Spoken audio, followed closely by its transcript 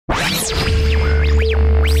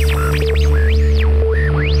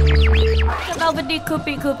Velvet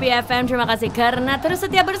di Kupi FM. Terima kasih karena terus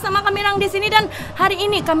setia bersama kami di sini, dan hari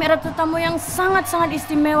ini kami ada tetamu yang sangat-sangat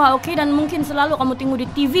istimewa, oke? Dan mungkin selalu kamu tunggu di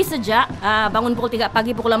TV sejak bangun pukul 3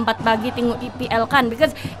 pagi, pukul 4 pagi tengok EPL kan?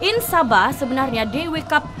 Because in Sabah sebenarnya they wake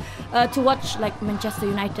up to watch like Manchester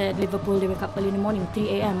United, Liverpool. They wake up early in the morning,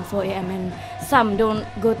 3 a.m., 4 a.m. and some don't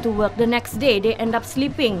go to work the next day. They end up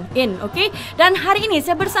sleeping in, okay? Dan hari ini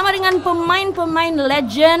saya bersama dengan pemain-pemain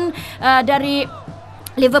legend dari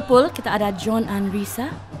Liverpool. Kita ada John Arne Riise.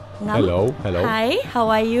 Hello. Hi,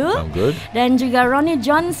 how are you? I'm good. Dan juga Ronny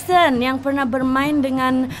Johnsen yang pernah bermain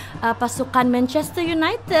dengan pasukan Manchester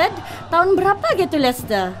United. Tahun berapa gitu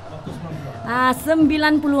Leicester?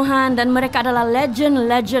 90-an, dan mereka adalah legend,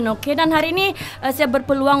 okay? Dan hari ini saya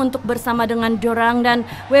berpeluang untuk bersama dengan dorang, dan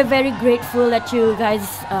we're very grateful that you guys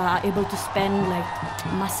are able to spend like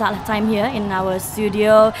masalah time here in our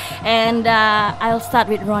studio. And I'll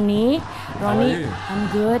start with Ronny. Ronny, I'm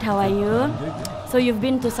good. How are you? So you've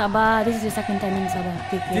been to Sabah. This is your second time in Sabah.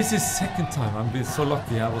 This is second time. I'm been so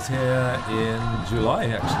lucky. I was here in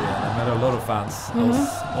July actually, and I met a lot of fans. I was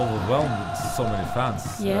overwhelmed with so many fans.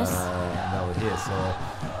 Yes. Now we're here, so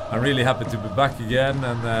I'm really happy to be back again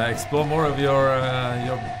and explore more of your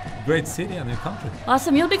great city and your country.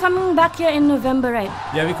 Awesome. You'll be coming back here in November, right?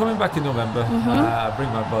 Yeah, we're coming back in November. I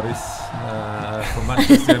bring my buddies from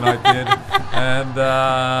Manchester United, and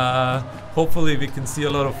hopefully we can see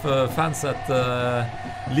a lot of fans at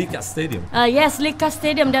Likas Stadium. Yes, Likas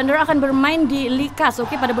Stadium, dan mereka akan bermain di Likas.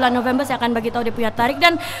 Oke, pada bulan November saya akan bagi tahu dia punya tarik.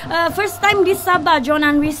 Dan first time di Sabah, John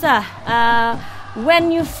Arne Riise.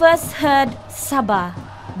 When you first heard Sabah,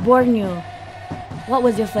 Borneo, what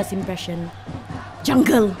was your first impression?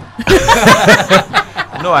 Jungle.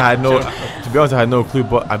 No, I had no. To be honest, I had no clue.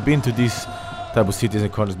 But I've been to these type of cities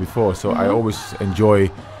and countries before, so I always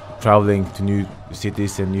enjoy traveling to new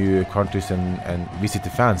cities and new countries and visit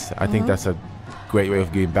the fans. I think that's a great way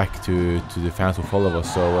of giving back to the fans who follow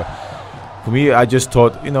us. So for me, I just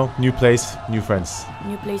thought, new place, new friends.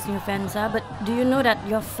 New place, new fans. But do you know that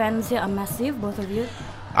your fans here are massive, both of you?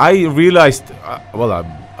 I realized,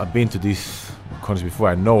 I've been to these countries before.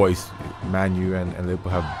 I know it's Man U and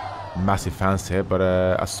Liverpool have massive fans here, but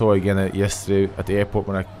I saw again yesterday at the airport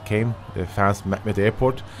when I came. The fans met me at the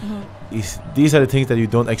airport. These are the things that you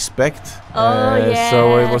don't expect.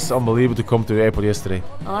 So it was unbelievable to come to the airport yesterday.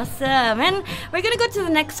 Awesome. And we're gonna go to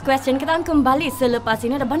the next question. Kita akan kembali selepas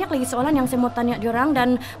ini. Ada banyak lagi soalan yang saya mau tanya diorang,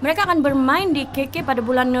 dan mereka akan bermain di KK pada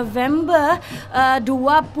bulan November,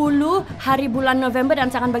 20 hari bulan November,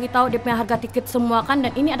 dan saya akan bagi tahu dia punya harga tiket semua kan.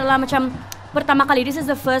 Dan ini adalah macam pertama kali. This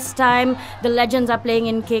is the first time the legends are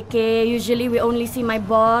playing in KK. Usually we only see my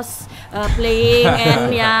boss playing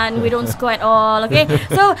and we don't score at all. Okay,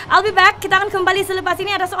 so I'll be back. Kita akan kembali selepas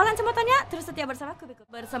ini. Ada soalan saya mau tanya. Terus setia bersama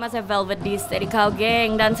bersama saya Velvet di Steady Ko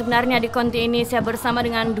Ging. Dan sebenarnya di konti ini saya bersama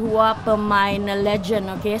dengan dua pemain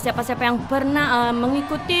legend. Okay, siapa-siapa yang pernah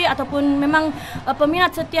mengikuti ataupun memang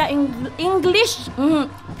peminat setia English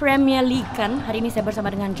Premier League kan. Hari ini saya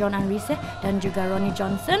bersama dengan John Arne Riise dan juga Ronny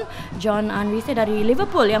Johnsen. John Arne Riise dari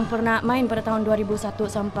Liverpool yang pernah main pada tahun 2001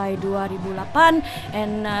 sampai 2008,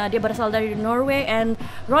 and dia berasal dari Norway, and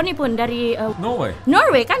Ronny pun dari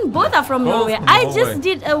Norway kan, both are from Norway. I just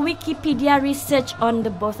did a Wikipedia research on the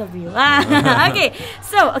both of you. Okay,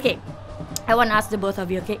 so I want to ask the both of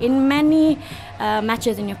you, okay, in many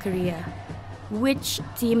matches in your career, which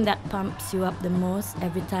team that pumps you up the most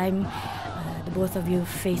every time the both of you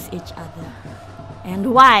face each other, and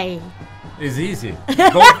why? It's easy.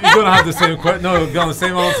 You're gonna have the same question. No, we're gonna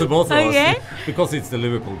same answer both of us, because it's the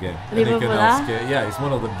Liverpool game. Liverpool, yeah, it's one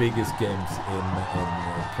of the biggest games in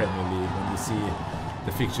Premier League. When you see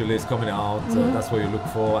the fixture list coming out, that's what you look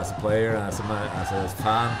for as a player and as a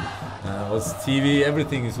fan. As TV,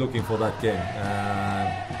 everything is looking for that game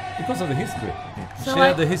because of the history. So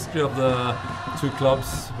share the history of the two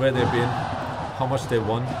clubs, where they've been, how much they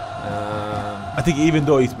won. I think even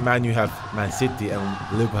though it's Man U have Man City and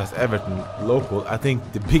Liverpool has Everton local, I think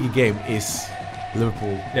the bigger game is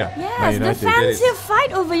Liverpool. Yeah. Yes, the fans here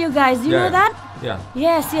fight over you guys. You know that? Yeah.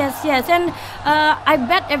 Yes. And I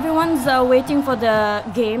bet everyone's waiting for the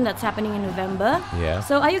game that's happening in November. Yeah.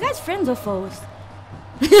 So are you guys friends or foes?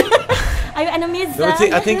 Are you enemies? No,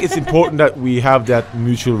 I think it's important that we have that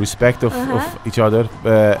mutual respect of each other.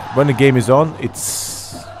 When the game is on, it's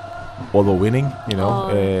all about winning,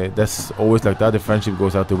 that's always like that. The friendship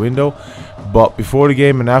goes out the window. But before the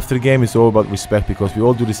game and after the game, it's all about respect, because we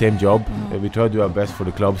all do the same job. We try to do our best for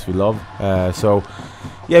the clubs we love. So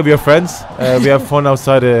yeah, we are friends. We have fun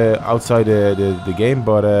outside the game.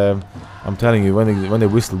 But I'm telling you, when the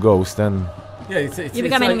whistle goes, then Yeah, you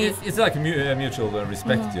become enemies. It's like a mutual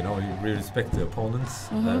respect, you know. You respect the opponents,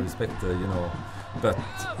 respect the, you know. But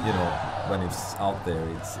you know, when it's out there,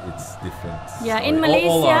 it's different. Yeah, story. in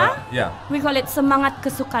Malaysia, yeah, we call it semangat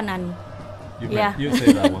kesukanan. You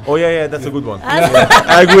say that one. Oh yeah, that's a good one.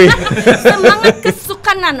 I agree. Semangat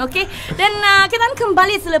kesukanan, okay? Dan kita akan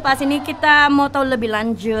kembali selepas ini. Kita mau tahu lebih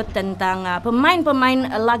lanjut tentang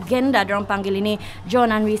pemain-pemain legenda dorang panggil ini,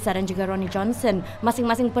 John Arne Riise dan juga Ronny Johnsen.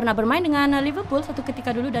 Masing-masing pernah bermain dengan Liverpool satu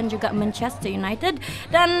ketika dulu dan juga Manchester United.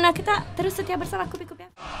 Dan kita terus setia bersama Kupi-Kupi.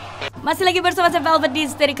 Masih lagi bersama saya Velvet di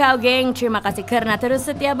Steady Ko Ging. Terima kasih karena terus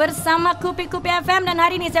setia bersama Kupi-Kupi FM. Dan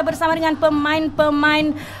hari ini saya bersama dengan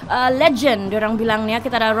pemain-pemain legend. Diorang bilangnya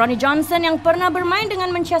kita ada Ronny Johnsen yang pernah bermain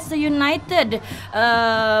dengan Manchester United.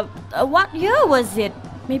 What year was it?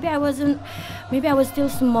 Maybe I was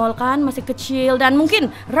still small kan, masih kecil. Dan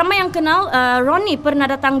mungkin ramai yang kenal Ronny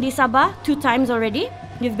pernah datang di Sabah 2 times already.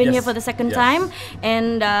 You've been here for the second time.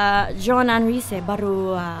 And John Arne Riise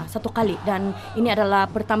baru 1 kali. Dan ini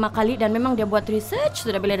adalah pertama kali. Dan memang dia buat research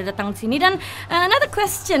sudah bila dia datang di sini. Dan another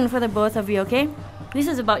question for the both of you, okay?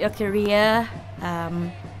 This is about your career.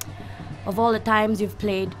 Of all the times you've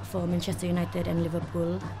played for Manchester United and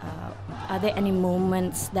Liverpool, are there any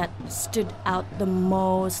moments that stood out the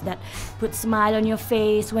most, that put smile on your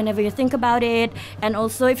face whenever you think about it? And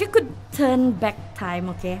also, if you could turn back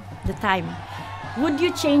time, okay, the time, would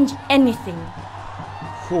you change anything?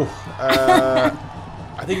 I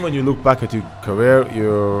think when you look back at your career,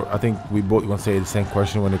 I think we both want to say the same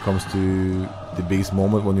question when it comes to the biggest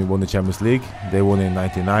moment when we won the Champions League. They won in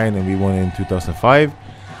 '99 and we won in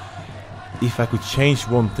 2005. If I could change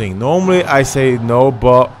one thing, normally I say no,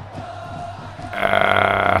 but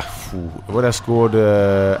when I scored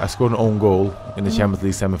an own goal in the Champions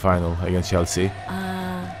League semi-final against Chelsea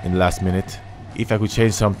in the last minute. If I could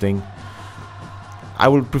change something, I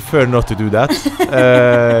would prefer not to do that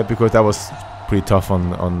because that was pretty tough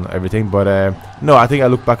on everything. But no, I think I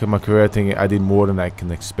look back at my career, I think I did more than I can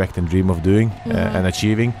expect and dream of doing and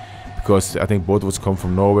achieving, because I think both of us come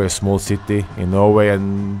from Norway, a small city in Norway,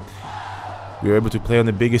 and we were able to play on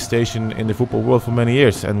the biggest station in the football world for many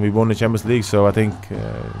years, and we won the Champions League. So I think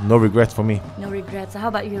no regrets for me. No regrets.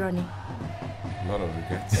 How about you, Ronny? A lot of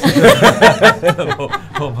regrets.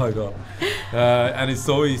 Oh my God! And it's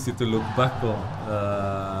so easy to look back on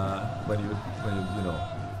when you know,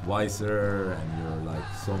 wiser and you're like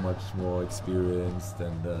so much more experienced,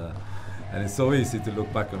 and it's so easy to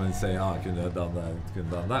look back on and say, I couldn't have done that,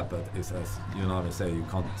 couldn't have done that. But it's, as you know, say, you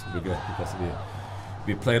can't regret, because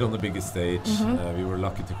we played on the biggest stage. We were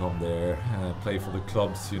lucky to come there, play for the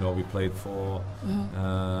clubs, you know, we played for.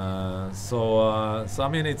 So I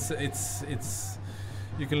mean, it's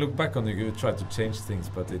you can look back on it, you try to change things,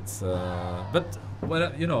 but it's but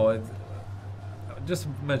well, you know, just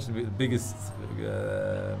mention the biggest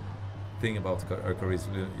thing about our career is,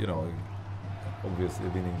 you know, obviously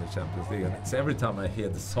winning the Champions League. And it's every time I hear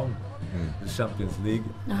the song, the Champions League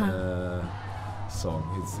song,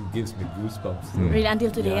 it gives me goosebumps. Really,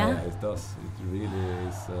 until today, yeah, it does. It really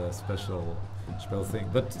is a special thing.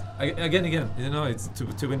 But again, you know, it's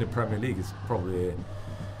to win the Premier League is probably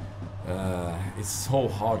it's so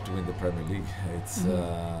hard to win the Premier League. It's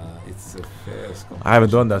a fierce competition. I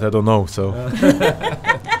haven't done that. I don't know. So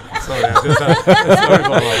sorry about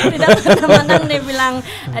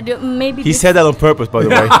that. Maybe he said that on purpose, by the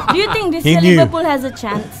way. Do you think this year Liverpool has a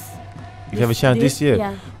chance? You have a chance this year?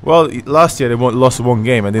 Yeah. Well, last year they lost 1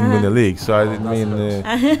 game and didn't win the league, so I didn't mean.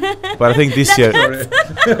 But I think this year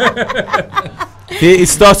it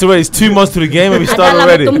starts already. It's 2 months to the game and we start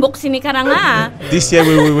already. This year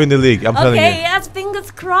we will win the league. I'm telling you. Okay, yes,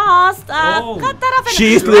 fingers crossed.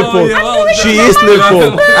 She is Liverpool. She is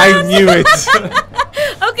Liverpool. I knew it.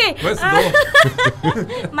 Okay.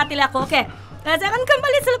 Mati aku. Okay. Saya akan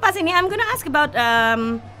kembali selepas ini. I'm gonna ask about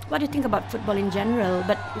what do you think about football in general?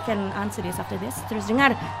 But you can answer this after this. Terus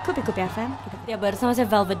dengar Kupi-Kupi FM. Kita bersama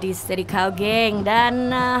saya Velvet di Steady Ko Ging.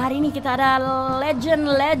 Dan hari ini kita ada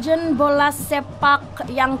legend bola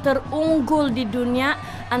sepak yang terunggul di dunia,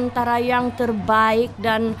 antara yang terbaik,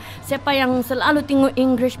 dan siapa yang selalu tengok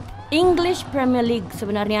English Premier League.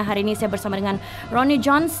 Sebenarnya hari ini saya bersama dengan Ronny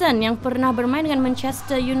Johnsen yang pernah bermain dengan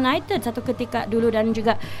Manchester United satu ketika dulu, dan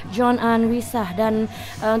juga John Arne Riise. Dan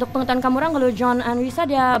untuk pengetahuan kamu orang, kalau John Arne Riise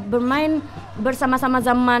dia bermain bersama-sama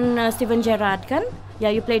zaman Steven Gerrard kan?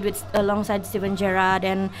 Yeah, you played alongside Steven Gerrard,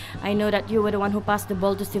 and I know that you were the one who passed the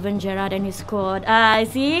ball to Steven Gerrard and he scored. I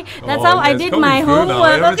see. That's how I did my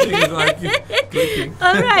homework. Everything is like clicking.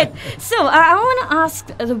 All right. So I want to ask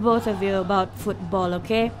the both of you about football,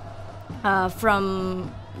 okay? From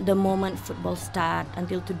the moment football start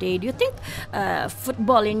until today, do you think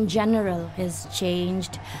football in general has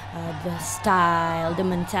changed? The style, the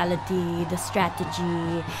mentality, the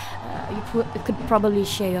strategy. You could probably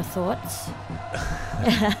share your thoughts.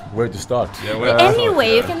 Where to start?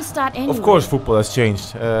 Anyway, you can start anyway. Of course, football has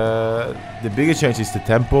changed. The biggest change is the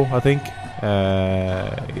tempo, I think.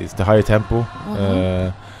 It's the higher tempo.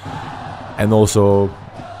 And also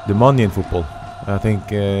the money in football. I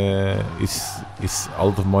think it's a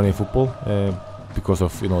lot of money in football because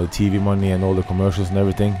of the TV money and all the commercials and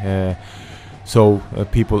everything. So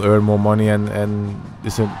people earn more money and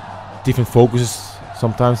there's a different focuses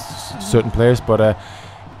sometimes certain players. But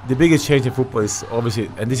the biggest change in football is obviously,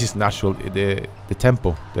 and this is natural, the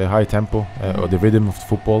tempo, the high tempo or the rhythm of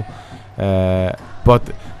football. But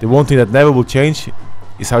the one thing that never will change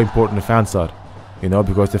is how important the fans are.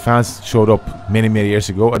 Because the fans showed up many years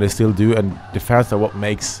ago, and they still do, and the fans are what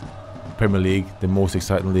makes Premier League the most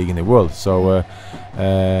exciting league in the world. So,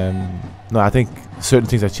 no, I think certain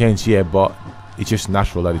things have changed, but it's just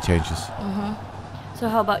natural that it changes. So,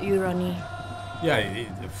 how about you, Ronny? Yeah,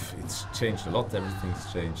 it's changed a lot. Everything's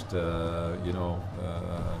changed.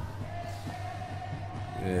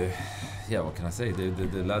 What can I say?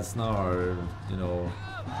 The lads now are,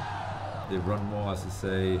 they run more, as you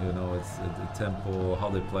say. It's the tempo, how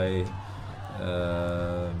they play.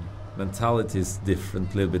 Mentality is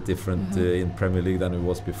different, a little bit different in Premier League than it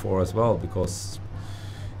was before as well, because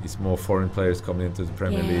it's more foreign players coming into the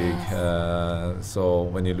Premier League. So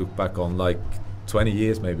when you look back on like 20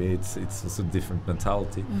 years, maybe it's a different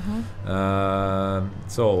mentality.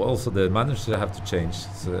 So also the managers have to change.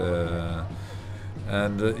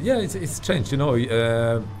 It's changed,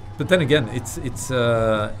 but then again, it's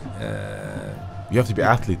you have to be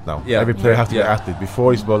athlete now. Yeah. Every player has to be athlete.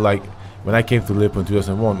 Before it's about like when I came to Liverpool in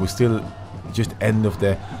 2001, we still just end of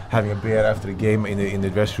the having a beer after the game in the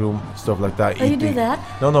dressing room, stuff like that. Oh, you do that?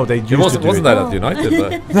 No, they used to do it. Wasn't that at United?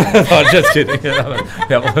 No, just kidding.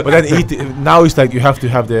 But then now it's like you have to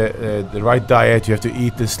have the right diet. You have to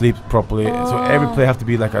eat and sleep properly. So every player have to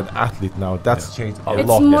be like an athlete now. That's changed a lot.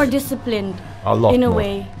 It's more disciplined. A lot in more. A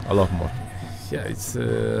way. A lot more. Yeah, it's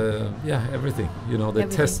everything. They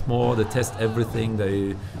test more. They test everything.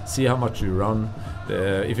 They see how much you run.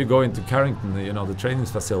 If you go into Carrington, the training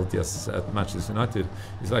facilities at Manchester United,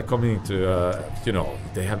 it's like coming into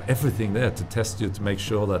they have everything there to test you, to make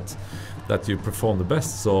sure that you perform the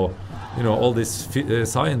best. So all this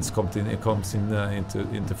science comes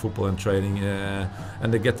into football and training,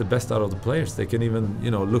 and they get the best out of the players. They can even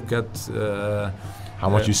look at how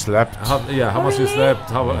much you slept. How much you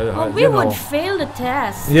slept. We would fail the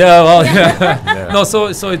test. Yeah, well, No, so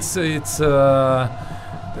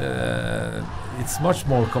it's much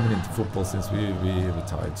more coming into football since we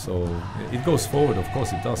retired. So it goes forward, of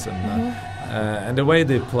course it does, and the way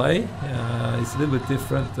they play is a little bit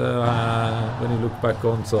different when you look back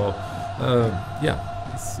on. So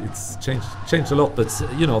it's changed a lot. But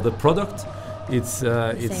the product. It's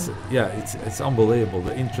unbelievable,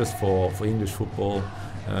 the interest for English football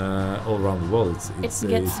all around the world. It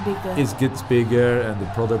gets bigger. It gets bigger, and the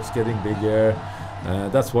product's getting bigger.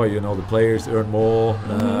 That's why the players earn more,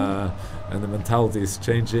 and the mentality is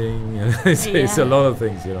changing. It's a lot of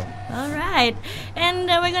things, All right, and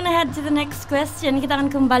we're gonna head to the next question. Kita akan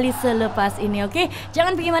kembali selepas ini, oke?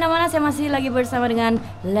 Jangan pergi mana-mana. Saya masih lagi bersama dengan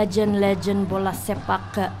legend bola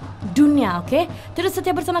sepak dunia, oke? Terus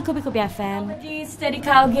setia bersama Kubi FM di Steady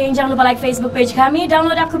Ko Ging. Jangan lupa like Facebook page kami,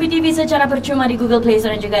 download Kubi TV secara percuma di Google Play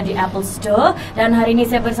Store dan juga di Apple Store. Dan hari ini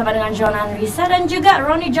saya bersama dengan John Arne Riise dan juga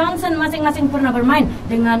Ronny Johnsen, masing-masing pernah bermain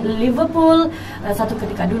dengan Liverpool satu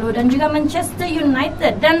ketika dulu dan juga Manchester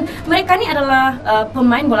United. Dan mereka ini adalah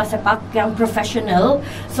pemain bola sepak yang professional.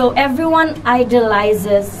 So everyone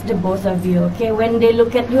idolizes the both of you, okay? When they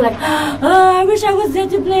look at you like, I wish I was there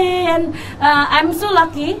to play. And I'm so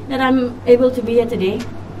lucky that I'm able to be here today,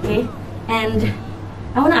 okay? And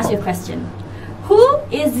I want to ask you a question. Who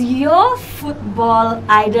is your football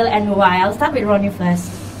idol and why? I'll start with Ronny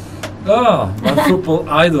first. Oh, my football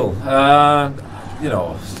idol.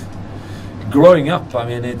 Growing up, I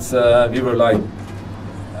mean, it's we were like,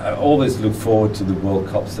 I always look forward to the World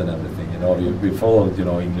Cups and everything. We followed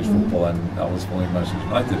English football, and I was following Manchester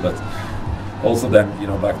United, but also then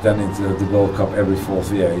back then it's the World Cup every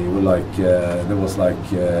fourth year. You were like there was like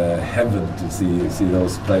heaven to see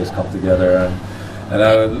those players come together, and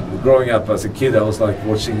growing up as a kid, I was like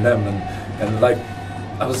watching them, and like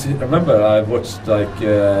I remember I watched like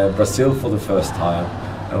Brazil for the first time.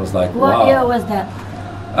 I was like, wow. What year was that?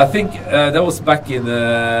 I think that was back in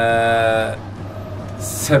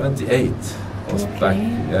 78. I was back,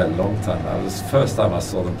 a long time. That was the first time I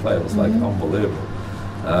saw them play. It was like unbelievable.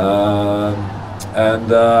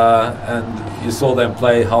 and you saw them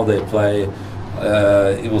play, how they play.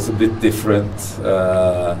 It was a bit different.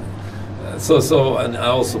 And I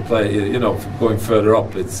also play, you know, going further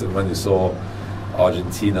up. It's when you saw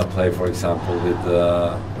Argentina play, for example, with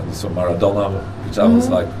when you saw Maradona, which I was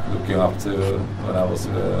like looking up to when I was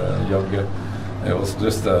younger. It was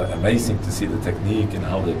just amazing to see the technique and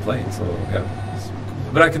how they played. So yeah,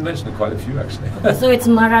 but I can mention quite a few actually. So it's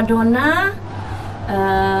Maradona.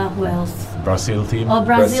 Who else? Brazil team. Oh,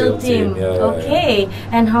 Brazil team. Yeah, okay.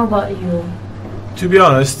 yeah. And how about you? To be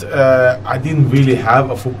honest, I didn't really have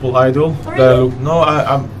a football idol. Really?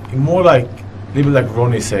 I'm more like a little bit like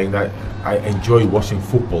Ronny saying that I enjoy watching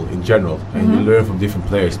football in general, and you learn from different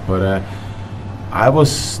players. But I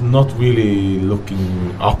was not really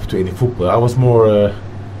looking up to any football. I was more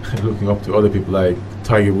looking up to other people like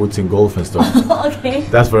Tiger Woods in golf and stuff. Okay.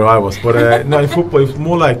 That's where I was. But no, in football, it's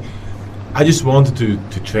more like I just wanted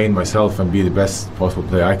to train myself and be the best possible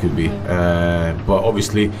player I could be. But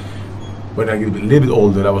obviously, when I get a little bit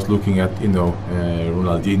older, I was looking at, you know,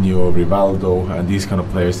 Ronaldinho, Rivaldo, and these kind of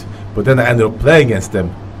players. But then I ended up playing against them,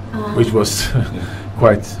 which was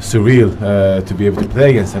quite surreal to be able to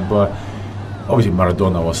play against them. But obviously,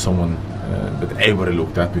 Maradona was someone that everybody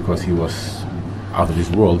looked at because he was out of this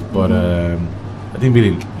world. But I didn't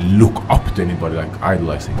really look up to anybody, like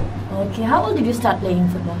idolizing. Okay. How old did you start playing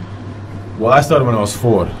football? Well, I started when I was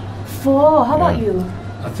 4. 4. How about you?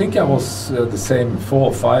 I think I was the same, 4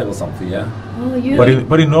 or 5 or something. Yeah. Oh, you.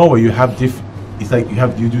 But in Norway, you have it's like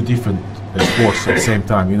you do different sports at the same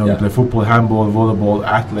time. You know, you play football, handball, volleyball,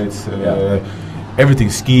 athletes, everything,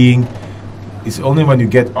 skiing. It's only when you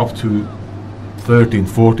get up to 13,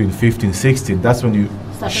 14, 15, 16, that's when you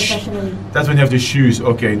start professionally. That's when you have to choose,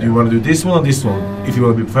 okay, do you want to do this one or this one if you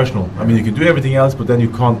want to be professional? I mean, you can do everything else, but then you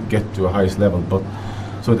can't get to a highest level. But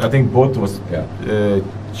so I think both of us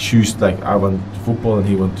choose, like I went to football and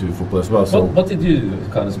he went to football as well. So what did you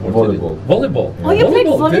kind of sport? Volleyball. Volleyball. Oh, you played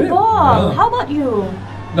volleyball. Yeah. How about you?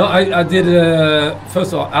 No, I did.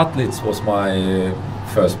 First of all, athletes was my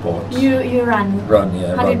first sport. You run. Run,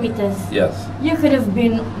 yeah. 100 meters. Yes. You could have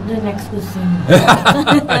been the next Usain.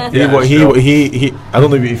 he I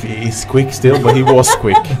don't know if he's quick still, but he was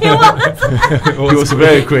quick. He was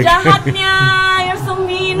very quick. Jahatnya, you're so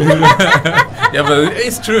mean. Yeah, but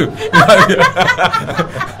it's true. I'm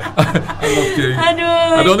not kidding.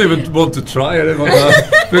 I don't even want to try it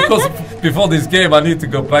because before this game I need to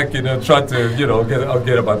go back and try to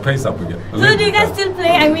get my pace up again. So do you guys still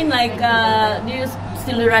play? I mean, like, do you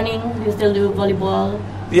still do running? Do you still do volleyball?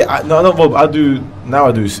 Yeah, no, I do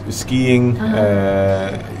skiing.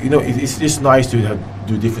 You know, it's just nice to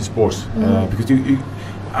do different sports because you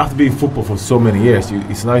after being football for so many years,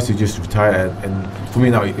 it's nice to just retire. And for me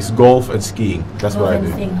now, it's golf and skiing. That's what I do.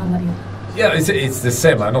 How about you? Yeah, it's the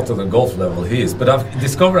same. I'm not at the golf level he is, but I've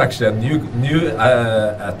discovered actually a new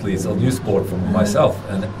athletes or new sport for myself.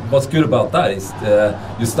 And what's good about that is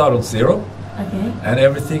you start on zero, and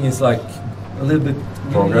everything is like a little bit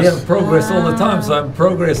progress all the time. So I'm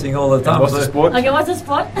progressing all the time. What's the sport? Okay, what's the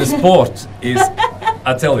sport? The sport is,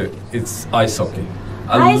 I tell you, it's ice hockey.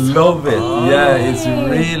 I love it. Yeah, it's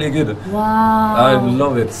really good. Wow. I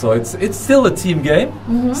love it. So it's still a team game.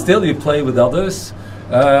 Still you play with others.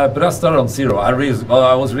 But I started on zero.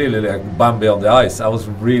 I was really like Bambi on the ice. I was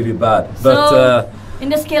really bad. But so, in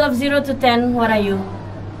the scale of 0 to 10, what are you?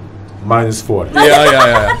 -4.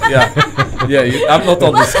 Yeah. I'm not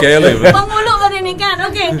on the scale even. Penghulu pada ni kan.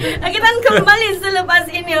 Okay, kita akan kembali selepas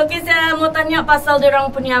ini. Okay, saya mau tanya pasal diorang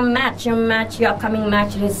punya match. Your upcoming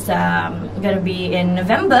match is gonna be in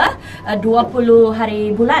November, 20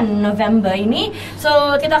 hari bulan November ini.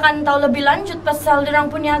 So kita akan tahu lebih lanjut pasal diorang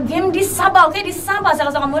punya game di Sabah. Okay, di Sabah salah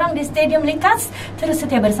seorang orang di Stadium Likas. Terus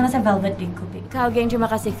setia bersama saya Velvet di Kupi Ko Ging. Terima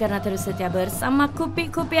kasih karena terus setia bersama Kupi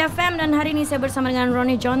FM. Dan hari ini saya bersama dengan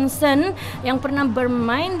Ronny Johnsen yang pernah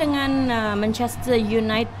bermain dengan Manchester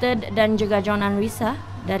United dan juga John Arne Riise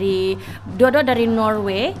dari dua-dua dari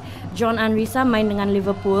Norway. John Arne Riise main dengan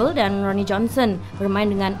Liverpool dan Ronny Johnsen bermain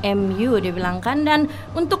dengan MU dibilangkan. Dan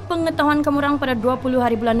untuk pengetahuan kamu orang, pada 20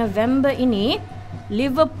 hari bulan November ini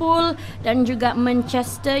Liverpool dan juga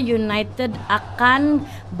Manchester United akan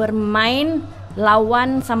bermain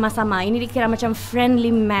lawan sama-sama. Ini dikira macam friendly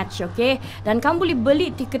match, okay? Dan kamu boleh beli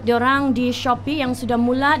tiket diorang di Shopee yang sudah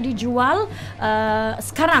mula dijual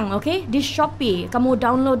sekarang, okay? Di Shopee. Kamu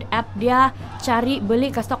download app dia, cari,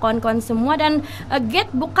 beli, kasih tahu kawan-kawan semua. Dan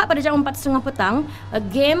gate buka pada jam 4.30 petang.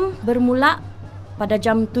 Game bermula pada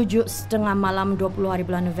jam 7.30 malam 20 hari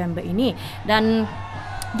bulan November ini. Dan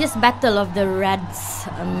this Battle of the Reds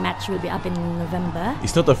match will be up in November.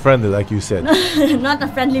 It's not a friendly, like you said. Not a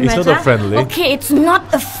friendly It's match. not a friendly. Okay, it's not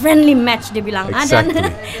a friendly match, dia bilang. Exactly.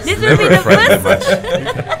 Dan this will be the first.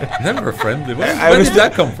 Never friendly. Where did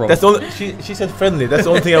that come from? That's all. She said friendly. That's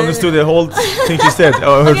the only thing I understood. The whole thing she said.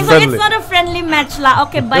 I heard Okay, so friendly. it's not a friendly match lah.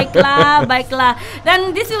 Okay, baiklah, baiklah.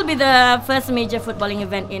 Then this will be the first major footballing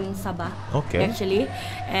event in Sabah. Okay. Actually,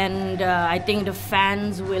 and I think the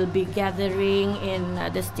fans will be gathering in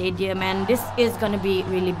the stadium, and this is going to be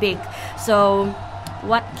really big. So,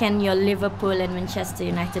 what can your Liverpool and Manchester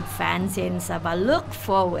United fans in Sabah look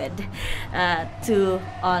forward to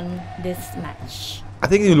on this match? I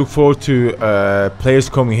think you look forward to players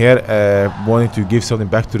coming here wanting to give something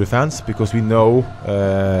back to the fans, because we know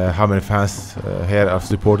how many fans here are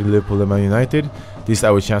supporting Liverpool and Man United. This is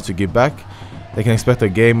our chance to give back. They can expect a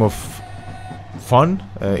game of fun,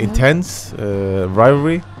 intense,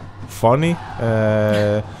 rivalry, funny,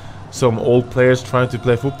 some old players trying to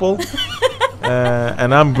play football.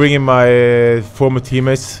 And I'm bringing my former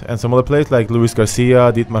teammates and some other players like Luis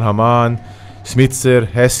Garcia, Dietmar Hamann, Smitzer,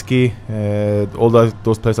 Heskey, all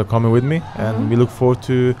those players are coming with me, and we look forward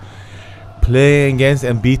to playing against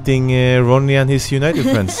and beating Ronny and his United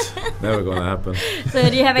friends. Never gonna happen. So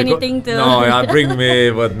do you have anything to? No, I bring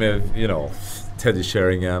me Teddy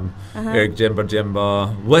Sheringham, Eric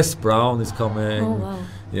Jemba, Wes Brown is coming. Oh, wow.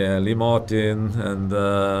 Yeah, Lee Martin and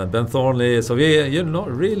Ben Thornley. So we're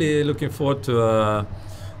really looking forward to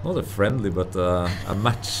not a friendly, but a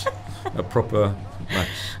match, a proper match.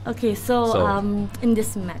 Okay, so in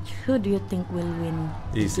this match, who do you think will win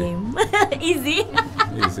the Easy. game? Easy.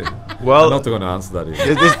 Easy. Well, I'm not going to answer that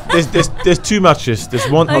either. there's two matches. There's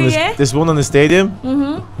one on Okay. there's one on the stadium.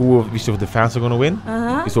 Which of the fans are going to win?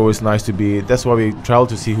 It's always nice to be. That's why we travel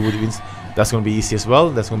to see who wins. That's going to be easy as well.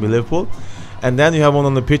 That's going to be Liverpool. And then you have one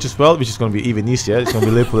on the pitch as well, which is going to be even easier. It's going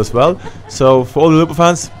to be Liverpool as well. So for all the Liverpool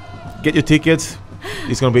fans, get your tickets.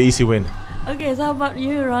 It's going to be an easy win. Okay, so how about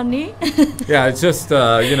you, Ronny? Yeah, it's just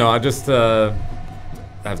I just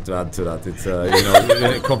have to add to that. It's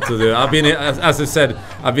when it comes to the. I've been here, as I said,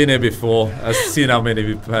 I've been here before. I've seen how many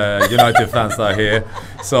United fans are here.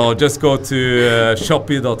 So just go to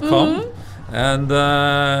shopee.com and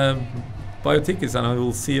buy your tickets, and I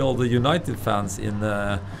will see all the United fans in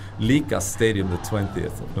Likas Stadium the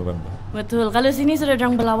 20th of November. Betul, kalau sini sudah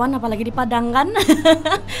dorang berlawan, apalagi di Padang kan.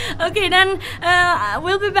 Okay, dan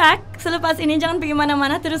we'll be back selepas ini. Jangan pergi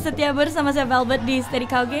mana-mana, terus setia bersama saya Velvet di Steady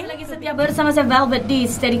Ko Ging. Lagi setia bersama saya Velvet di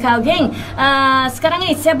Steady Ko Ging. Sekarang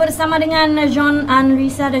ini saya bersama dengan John Arne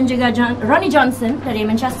Riise dan juga Ronny Johnsen dari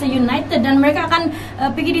Manchester United, dan mereka akan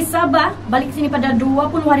pergi di Sabah, balik sini pada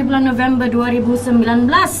 20 hari bulan November 2019.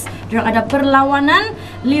 Dorang ada perlawanan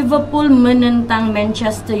Liverpool menentang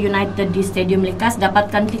Manchester United di Stadium Likas.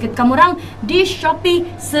 Dapatkan tiket kamu di Shopee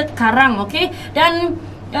sekarang, okay? Dan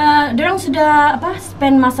dorang sudah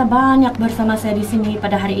spend masa banyak bersama saya di sini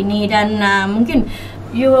pada hari ini, dan mungkin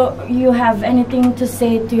you have anything to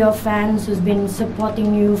say to your fans who's been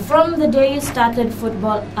supporting you from the day you started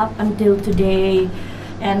football up until today.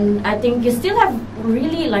 And I think you still have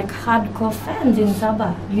really like hardcore fans in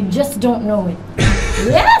Sabah. You just don't know it.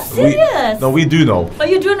 Yes, serious. We do know. Oh,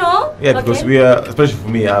 you do know? Yeah, because we are, especially for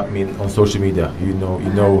me, I mean, on social media, you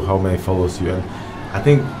know how many followers you, and I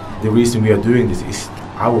think the reason we are doing this is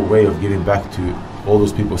our way of giving back to all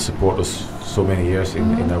those people who support us so many years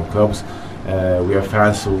in our clubs. We are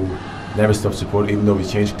fans who never stop supporting, even though we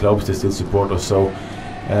change clubs, they still support us. So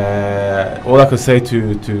all I can say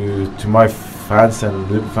to my fans and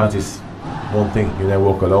Liverpool fans is one thing: you never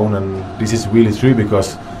walk alone. And this is really true,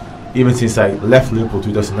 because even since I left Liverpool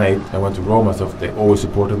 2008, I went to Rome and stuff, they always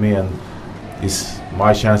supported me, and it's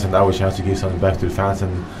my chance and our chance to give something back to the fans,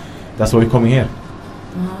 and that's why we're coming here.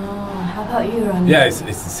 How about you, Ronny? Yeah, it's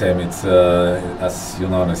the same. It's as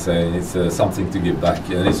John Arne say, it's something to give back,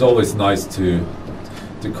 and it's always nice to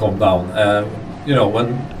calm down.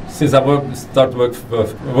 Since I started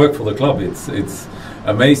work for the club, it's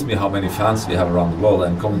amazed me how many fans we have around the world,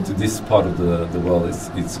 and coming to this part of the world,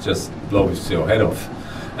 it's just blows your head off.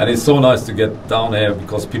 And it's so nice to get down here,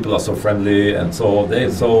 because people are so friendly, and so they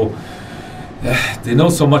know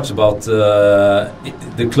so much about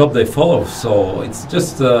the club they follow. So it's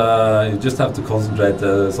just you just have to concentrate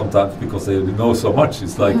sometimes, because they know so much.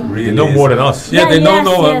 It's like really they know more than us. Yeah, they know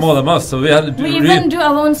more than us. So we had to even do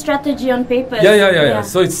our own strategy on paper. Yeah.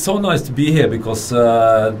 So it's so nice to be here, because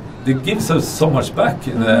they give us so much back,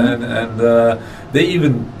 and they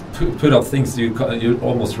even put up things you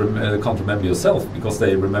almost can't remember yourself, because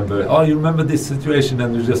they remember. Oh, you remember this situation,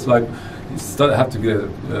 and you just like have to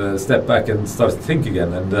step back and start to think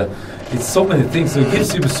again. And it's so many things. So it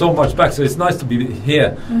gives you so much back. So it's nice to be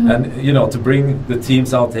here, and to bring the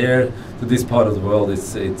teams out here to this part of the world. It's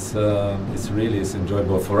really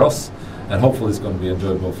enjoyable for us. And hopefully it's going to be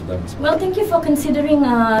enjoyable for them as well. Well, thank you for considering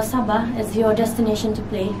Sabah as your destination to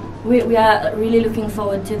play. We are really looking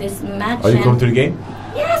forward to this match. Are you coming to the game?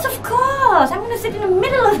 Yes, of course. I'm going to sit in the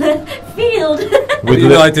middle of the field. With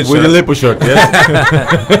the Liverpool shirt, yes.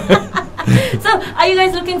 So, are you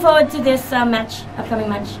guys looking forward to this upcoming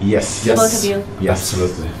match? Yes. Both of you? Yes.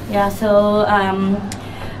 Absolutely. Yeah, so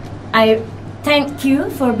I thank you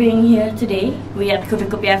for being here today. We at Kopi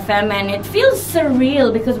Kopi FM, and it feels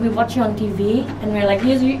surreal because we watch you on TV, and we're like,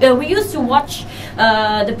 we used to watch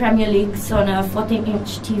the Premier Leagues on a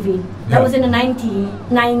 14-inch TV. That was in the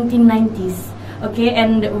 1990s. Okay,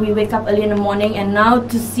 and we wake up early in the morning, and now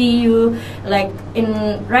to see you like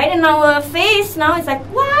right in our face now, it's like,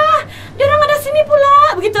 wah, diorang ada sini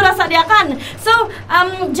pula, begitu rasa dia kan. So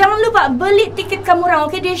jangan lupa beli tiket kamu orang,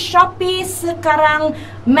 okay, di Shopee sekarang.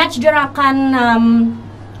 Match diorang akan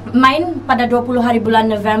main pada 20 hari bulan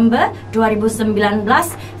November 2019.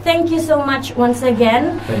 Thank you so much once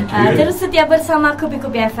again. Thank you. Terus setia bersama Kopi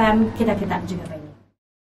Kopi FM, kita juga baik.